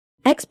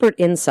Expert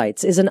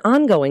Insights is an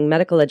ongoing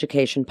medical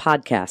education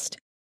podcast.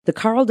 The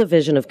Carle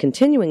Division of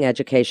Continuing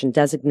Education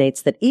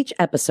designates that each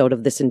episode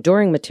of this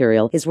enduring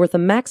material is worth a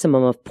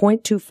maximum of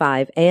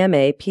 0.25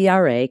 AMA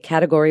PRA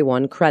Category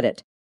 1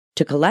 credit.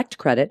 To collect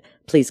credit,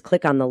 please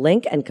click on the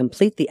link and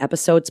complete the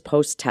episode's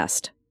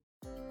post-test.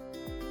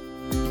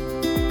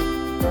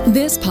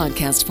 This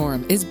podcast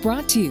forum is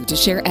brought to you to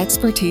share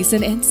expertise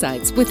and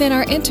insights within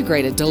our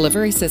integrated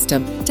delivery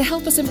system to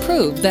help us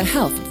improve the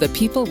health of the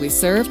people we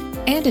serve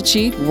and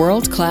achieve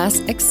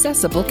world-class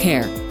accessible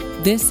care.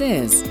 This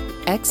is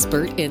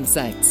Expert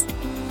Insights.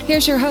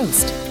 Here's your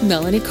host,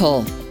 Melanie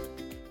Cole.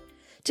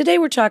 Today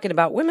we're talking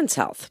about women's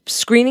health,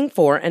 screening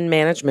for and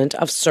management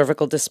of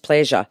cervical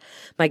dysplasia.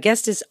 My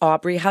guest is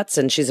Aubrey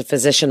Hudson. She's a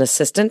physician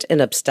assistant in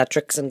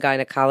obstetrics and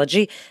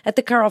gynecology at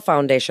the Carle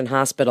Foundation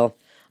Hospital.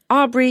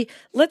 Aubrey,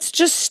 let's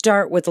just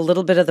start with a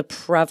little bit of the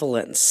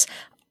prevalence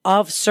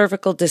of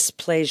cervical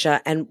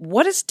dysplasia and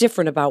what is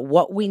different about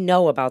what we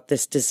know about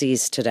this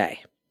disease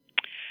today.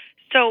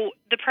 So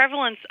the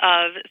prevalence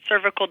of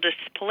cervical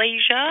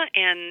dysplasia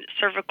and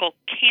cervical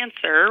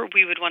cancer,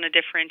 we would want to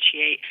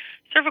differentiate.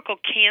 Cervical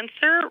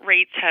cancer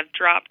rates have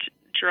dropped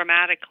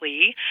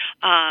dramatically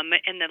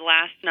in the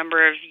last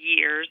number of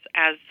years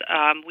as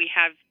we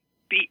have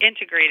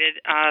integrated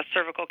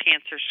cervical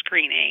cancer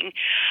screening.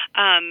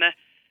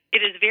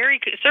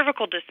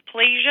 Cervical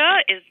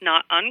dysplasia is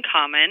not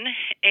uncommon,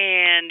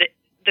 and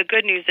the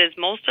good news is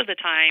most of the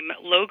time,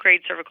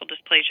 low-grade cervical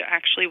dysplasia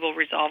actually will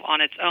resolve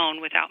on its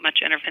own without much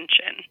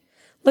intervention.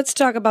 Let's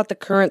talk about the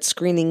current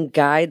screening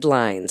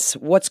guidelines.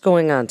 What's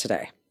going on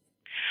today?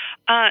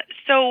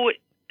 So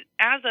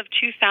as of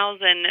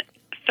 2013,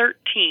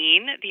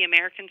 the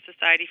American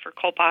Society for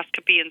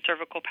Colposcopy and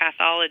Cervical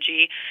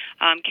Pathology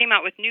came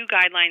out with new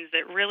guidelines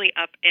that really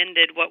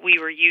upended what we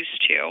were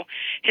used to.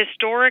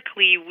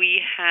 Historically,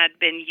 we had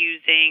been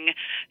using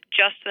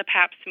just the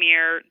Pap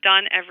smear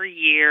done every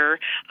year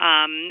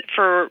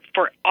for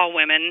all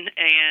women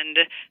and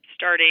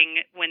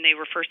starting when they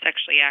were first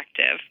sexually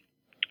active.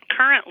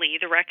 Currently,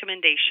 the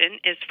recommendation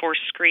is for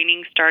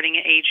screening starting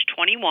at age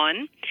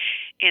 21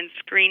 and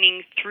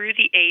screening through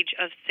the age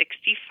of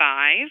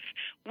 65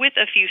 with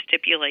a few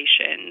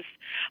stipulations.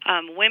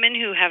 Women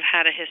who have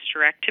had a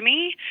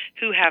hysterectomy,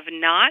 who have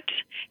not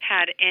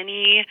had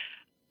any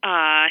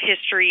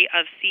history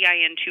of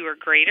CIN2 or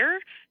greater,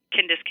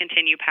 can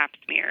discontinue Pap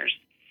smears.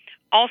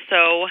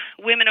 Also,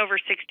 women over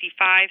 65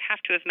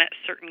 have to have met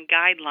certain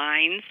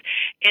guidelines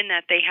in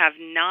that they have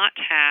not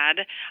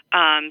had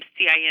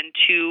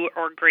CIN2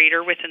 or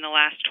greater within the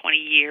last 20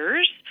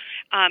 years,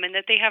 and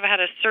that they have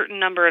had a certain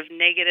number of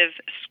negative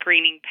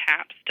screening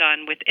PAPs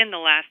done within the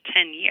last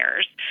 10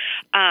 years.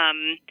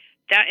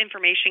 That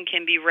information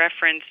can be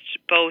referenced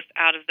both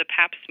out of the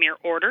Pap smear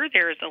order.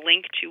 There is a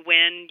link to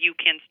when you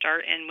can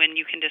start and when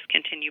you can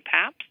discontinue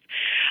PAPs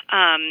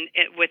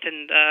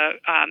within the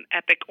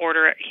EPIC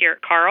order here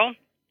at Carle.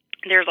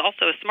 There's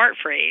also a smart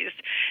phrase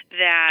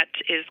that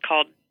is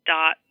called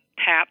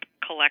 .PAP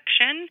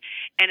collection,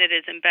 and it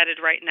is embedded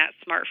right in that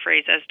smart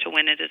phrase as to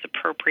when it is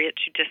appropriate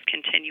to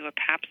discontinue a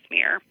Pap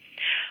smear.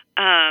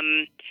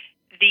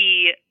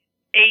 The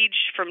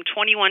age from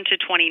 21 to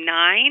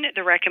 29,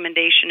 the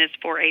recommendation is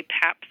for a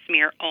Pap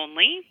smear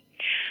only.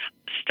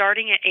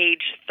 Starting at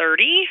age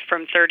 30,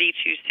 from 30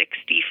 to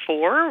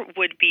 64,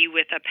 would be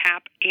with a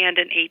PAP and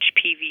an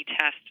HPV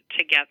test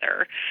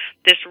together.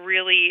 This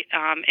really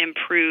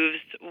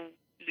improves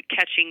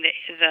catching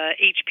the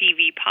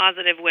HPV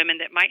positive women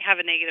that might have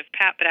a negative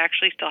PAP but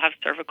actually still have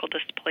cervical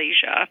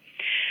dysplasia.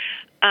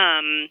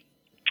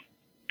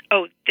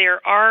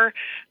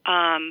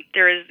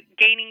 There is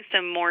gaining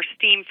some more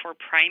steam for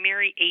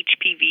primary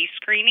HPV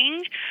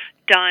screening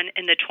done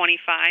in the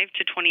 25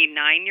 to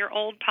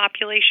 29-year-old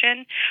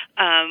population.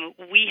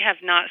 We have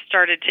not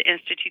started to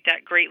institute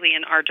that greatly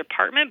in our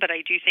department, but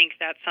I do think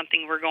that's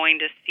something we're going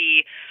to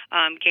see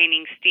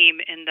gaining steam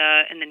in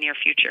the near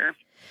future.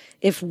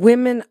 If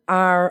women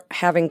are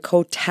having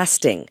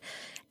co-testing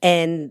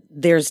and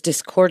there's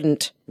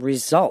discordant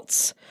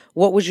results,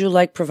 what would you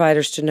like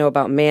providers to know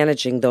about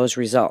managing those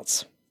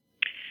results?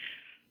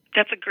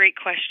 That's a great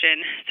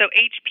question. So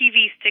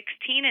HPV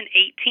 16 and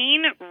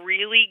 18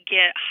 really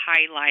get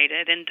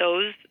highlighted, and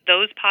those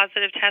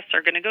positive tests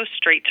are going to go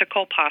straight to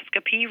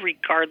colposcopy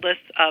regardless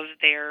of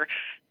their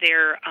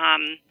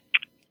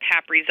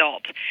PAP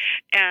result.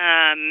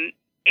 And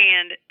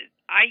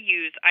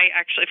I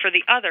actually, for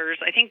the others,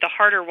 I think the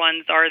harder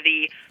ones are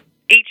the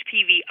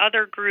HPV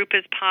other group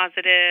is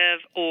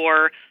positive,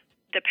 or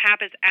the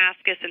PAP is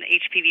ascus and the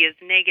HPV is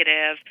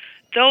negative.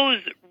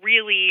 Those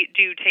really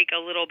do take a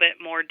little bit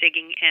more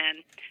digging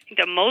in. I think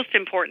the most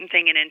important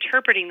thing in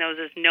interpreting those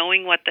is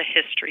knowing what the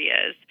history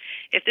is.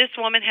 If this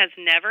woman has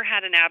never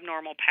had an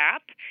abnormal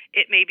PAP,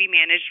 it may be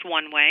managed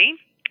one way.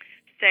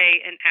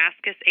 Say an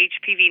ascus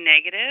HPV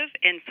negative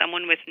in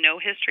someone with no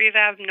history of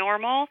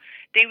abnormal,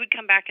 they would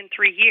come back in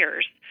 3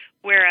 years.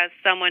 Whereas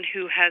someone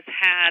who has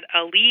had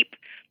a LEEP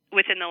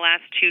within the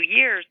last 2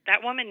 years,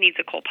 that woman needs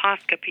a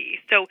colposcopy.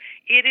 So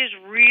it is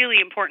really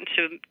important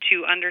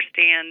to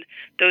understand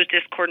those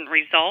discordant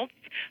results.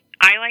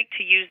 I like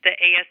to use the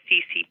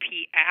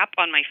ASCCP app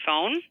on my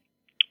phone,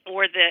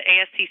 or the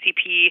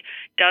ASCCP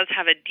does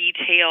have a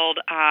detailed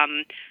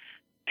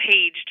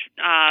paged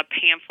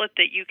pamphlet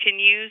that you can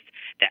use.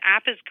 The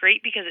app is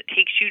great because it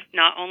takes you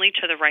not only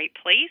to the right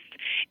place,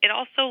 it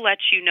also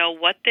lets you know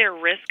what their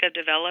risk of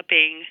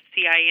developing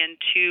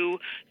CIN2,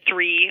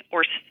 3,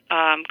 or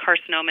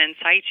carcinoma in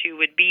situ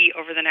would be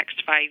over the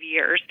next 5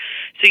 years.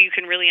 So you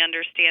can really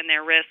understand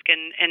their risk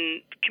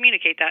and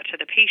communicate that to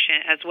the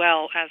patient as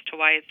well as to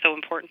why it's so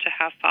important to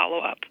have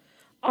follow-up.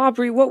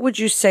 Aubrey, what would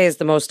you say is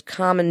the most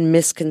common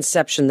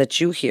misconception that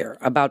you hear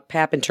about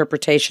PAP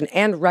interpretation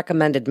and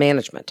recommended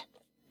management?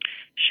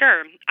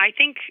 Sure. I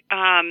think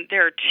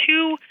there are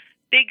two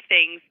big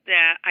things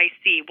that I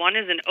see. One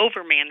is an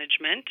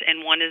overmanagement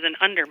and one is an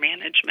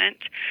undermanagement.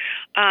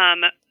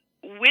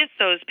 With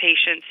those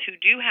patients who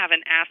do have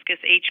an ASCUS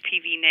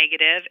HPV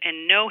negative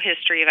and no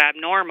history of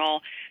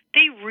abnormal,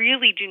 they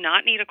really do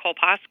not need a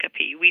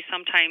colposcopy. We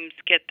sometimes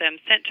get them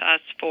sent to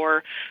us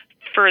for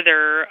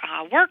further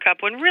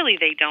workup when really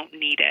they don't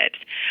need it.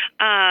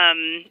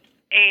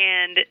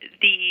 And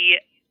the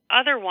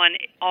other one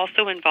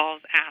also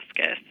involves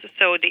ASCUS.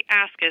 So the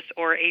ASCUS,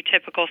 or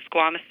atypical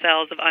squamous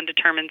cells of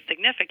undetermined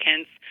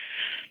significance,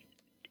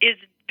 is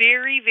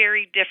very,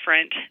 very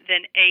different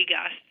than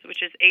AGUS,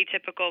 which is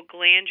atypical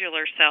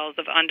glandular cells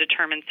of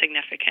undetermined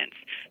significance.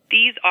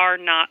 These are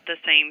not the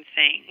same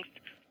things.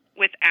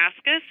 With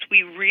ASCUS,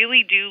 we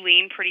really do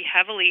lean pretty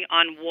heavily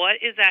on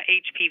what is that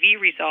HPV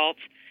result.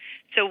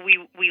 So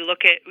we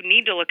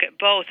need to look at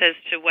both as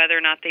to whether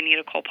or not they need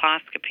a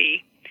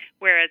colposcopy.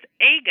 Whereas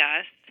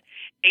AGUS,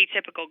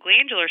 atypical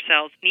glandular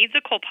cells, needs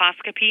a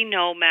colposcopy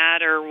no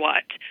matter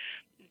what.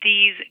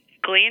 These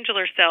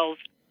glandular cells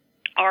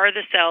are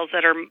the cells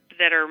that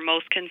are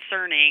most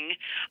concerning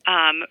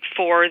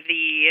for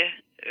the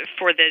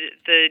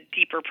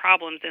deeper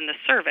problems in the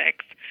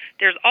cervix.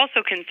 There's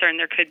also concern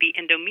there could be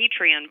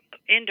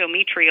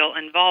endometrial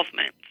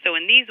involvement. So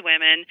in these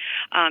women,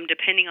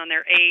 depending on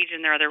their age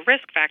and their other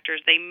risk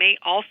factors, they may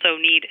also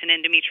need an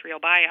endometrial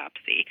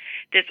biopsy.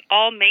 This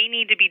all may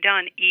need to be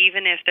done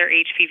even if their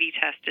HPV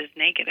test is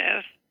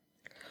negative.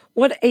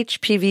 What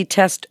HPV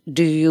test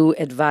do you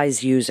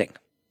advise using?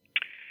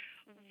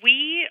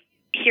 We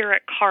here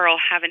at Carle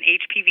have an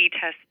HPV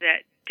test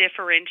that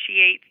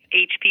differentiates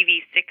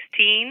HPV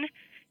 16,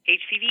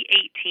 HPV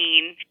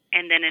 18,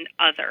 and then an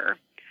other.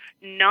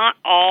 Not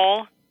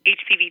all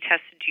HPV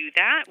tests do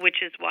that,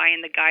 which is why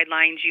in the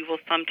guidelines you will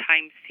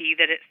sometimes see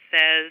that it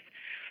says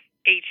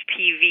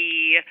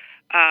HPV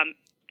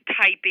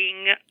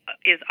typing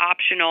is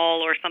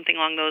optional or something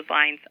along those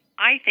lines.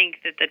 I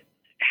think that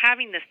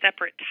having the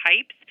separate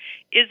types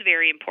is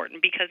very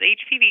important because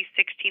HPV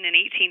 16 and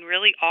 18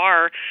 really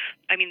are,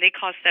 they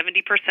cause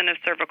 70% of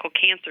cervical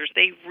cancers.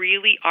 They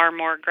really are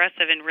more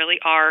aggressive and really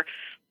are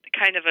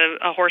kind of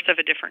a horse of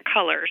a different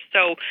color.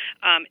 So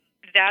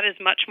that is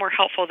much more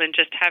helpful than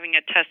just having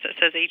a test that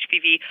says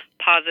HPV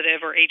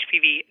positive or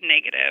HPV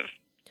negative.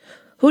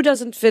 Who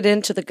doesn't fit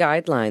into the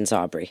guidelines,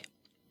 Aubrey?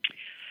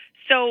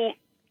 So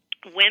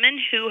women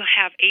who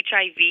have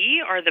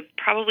HIV are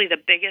probably the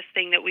biggest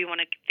thing that we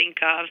want to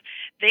think of.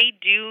 They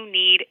do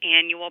need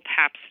annual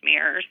pap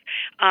smears.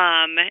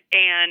 And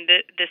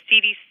the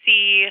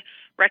CDC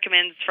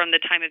recommends from the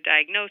time of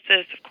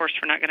diagnosis. Of course,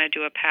 we're not going to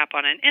do a pap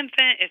on an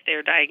infant if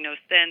they're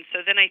diagnosed then. So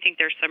then I think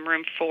there's some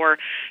room for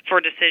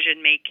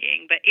decision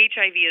making. But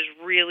HIV is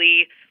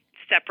really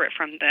separate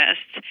from this.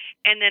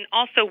 And then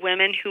also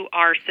women who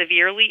are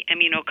severely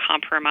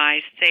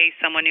immunocompromised, say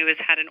someone who has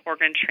had an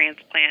organ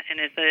transplant and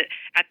is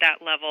at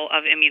that level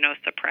of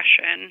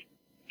immunosuppression.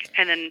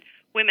 And then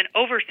women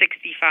over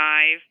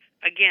 65,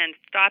 again,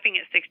 stopping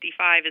at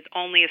 65 is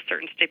only if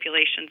certain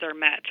stipulations are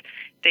met.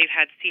 They've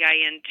had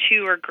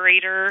CIN2 or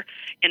greater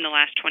in the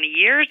last 20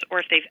 years, or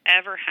if they've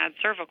ever had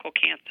cervical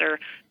cancer,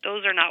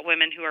 those are not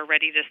women who are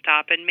ready to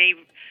stop and may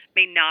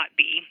not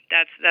be.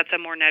 That's a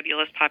more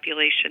nebulous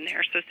population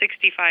there. So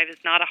 65 is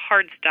not a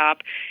hard stop.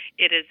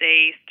 It is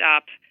a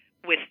stop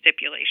with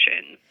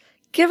stipulations.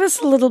 Give us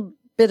a little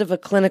bit of a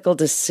clinical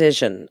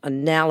decision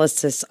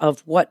analysis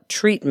of what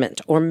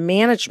treatment or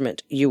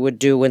management you would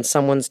do when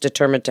someone's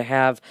determined to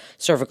have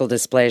cervical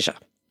dysplasia.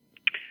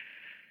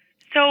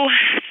 So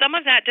some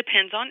of that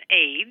depends on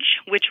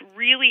age, which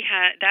really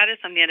that is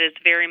something that has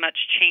very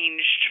much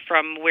changed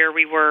from where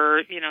we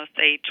were,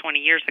 say 20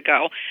 years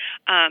ago.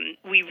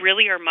 We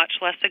really are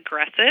much less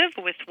aggressive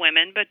with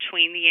women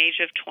between the age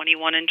of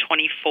 21 and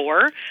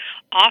 24.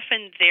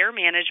 Often their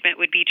management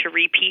would be to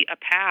repeat a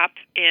PAP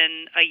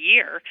in a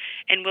year,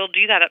 and we'll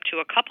do that up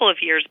to a couple of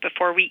years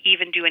before we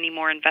even do any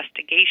more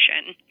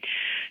investigation.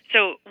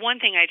 So one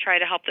thing I try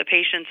to help the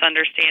patients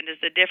understand is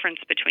the difference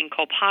between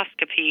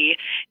colposcopy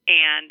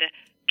and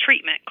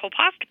treatment.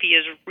 Colposcopy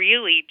is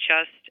really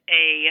just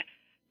a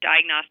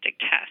diagnostic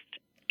test.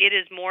 It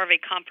is more of a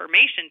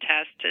confirmation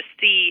test to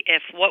see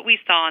if what we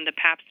saw on the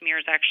pap smear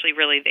is actually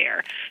really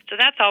there. So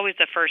that's always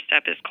the first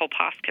step, is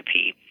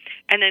colposcopy.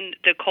 And then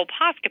the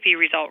colposcopy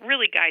result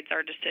really guides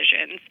our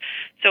decisions.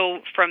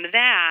 So from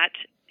that,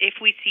 if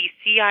we see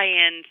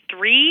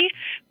CIN3,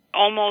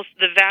 almost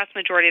the vast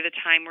majority of the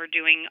time we're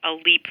doing a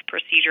LEAP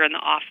procedure in the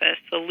office,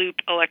 the loop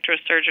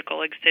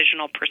electrosurgical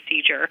excisional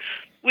procedure,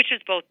 which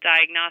is both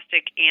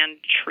diagnostic and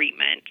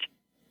treatment.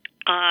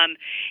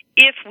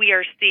 If we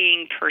are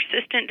seeing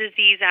persistent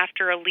disease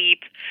after a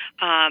LEAP,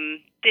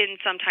 then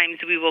sometimes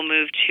we will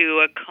move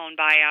to a cone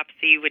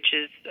biopsy, which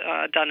is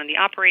done in the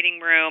operating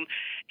room,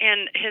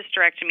 and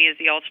hysterectomy is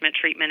the ultimate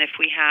treatment if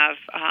we have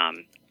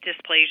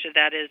dysplasia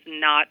that is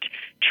not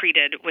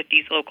treated with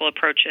these local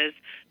approaches,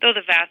 though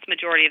the vast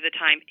majority of the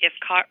time, if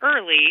caught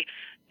early,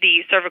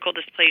 the cervical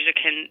dysplasia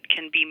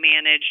can be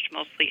managed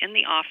mostly in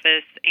the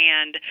office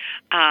and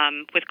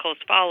with close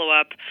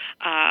follow-up,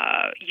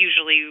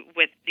 usually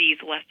with these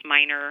less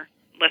minor,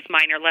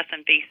 less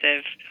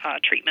invasive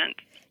treatments.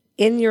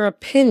 In your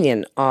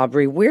opinion,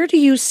 Aubrey, where do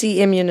you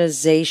see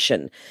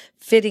immunization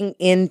fitting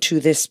into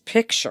this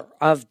picture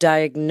of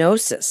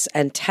diagnosis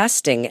and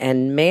testing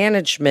and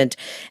management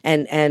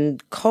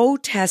and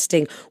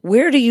co-testing?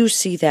 Where do you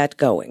see that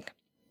going?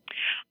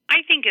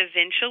 I think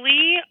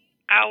eventually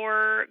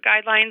our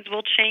guidelines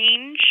will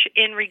change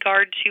in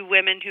regard to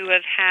women who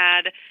have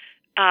had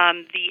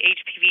the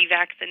HPV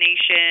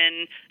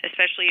vaccination,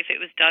 especially if it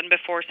was done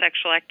before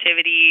sexual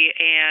activity,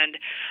 and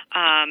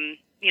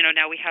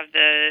now we have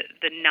the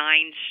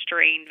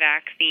 9-strain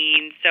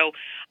vaccine. So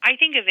I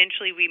think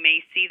eventually we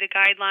may see the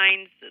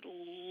guidelines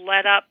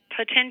let up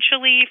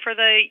potentially for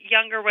the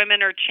younger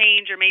women or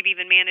change or maybe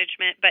even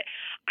management. But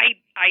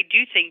I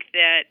do think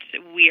that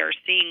we are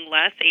seeing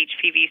less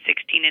HPV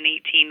 16 and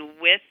 18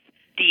 with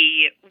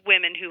the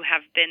women who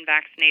have been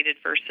vaccinated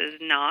versus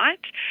not.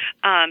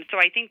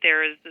 So I think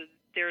there's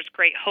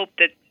great hope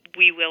that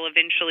we will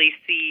eventually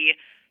see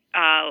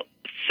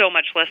so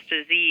much less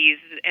disease,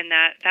 and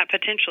that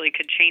potentially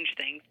could change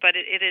things. But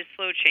it is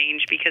slow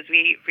change because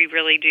we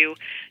really do,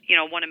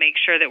 want to make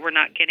sure that we're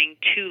not getting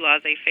too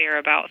laissez-faire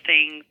about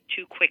things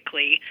too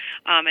quickly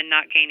and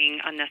not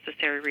gaining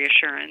unnecessary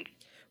reassurance.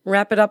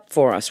 Wrap it up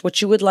for us,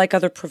 what you would like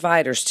other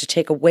providers to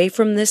take away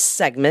from this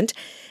segment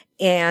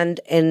and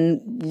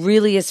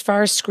really as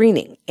far as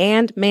screening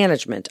and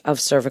management of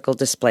cervical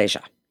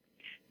dysplasia.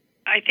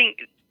 I think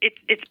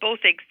it's both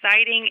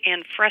exciting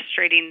and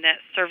frustrating that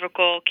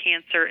cervical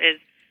cancer is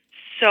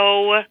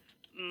so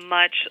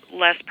much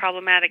less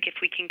problematic if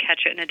we can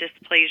catch it in a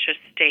dysplasia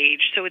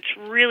stage. So it's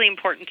really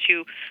important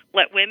to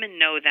let women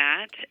know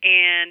that.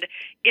 And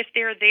if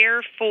they're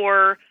there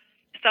for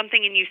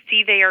something and you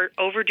see they are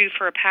overdue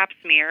for a pap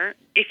smear,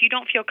 if you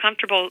don't feel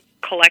comfortable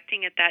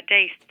collecting it that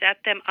day, set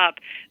them up.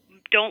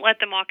 Don't let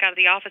them walk out of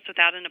the office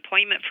without an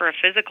appointment for a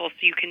physical so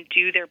you can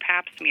do their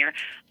pap smear.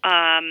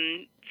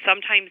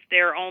 Sometimes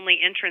their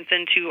only entrance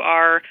into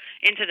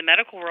the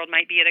medical world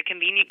might be at a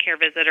convenient care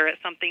visit or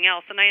at something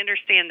else. And I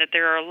understand that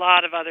there are a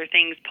lot of other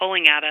things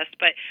pulling at us,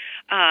 but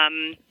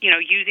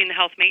using the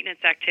health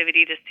maintenance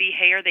activity to see,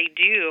 hey, are they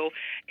due,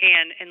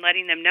 and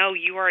letting them know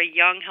you are a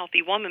young,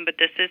 healthy woman, but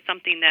this is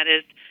something that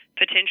is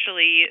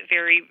potentially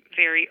very,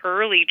 very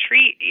early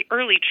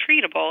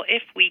treatable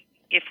if we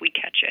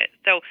catch it.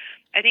 So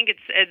I think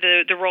it's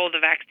the role of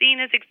the vaccine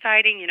is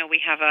exciting.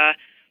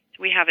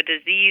 We have a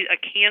disease, a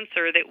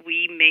cancer that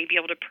we may be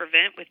able to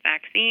prevent with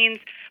vaccines,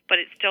 but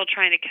it's still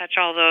trying to catch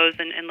all those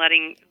and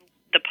letting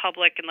the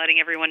public and letting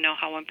everyone know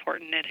how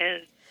important it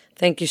is.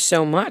 Thank you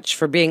so much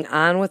for being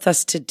on with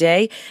us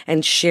today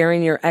and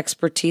sharing your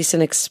expertise in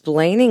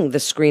explaining the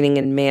screening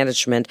and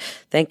management.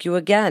 Thank you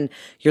again.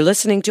 You're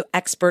listening to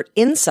Expert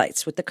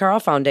Insights with the Carle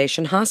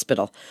Foundation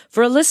Hospital.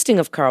 For a listing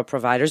of Carle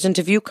providers and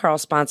to view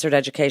Carle-sponsored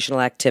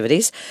educational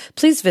activities,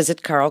 please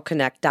visit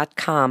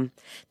carleconnect.com.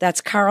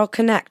 That's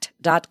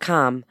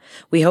carleconnect.com.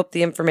 We hope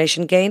the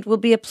information gained will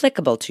be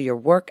applicable to your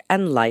work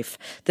and life.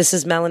 This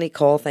is Melanie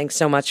Cole. Thanks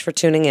so much for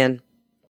tuning in.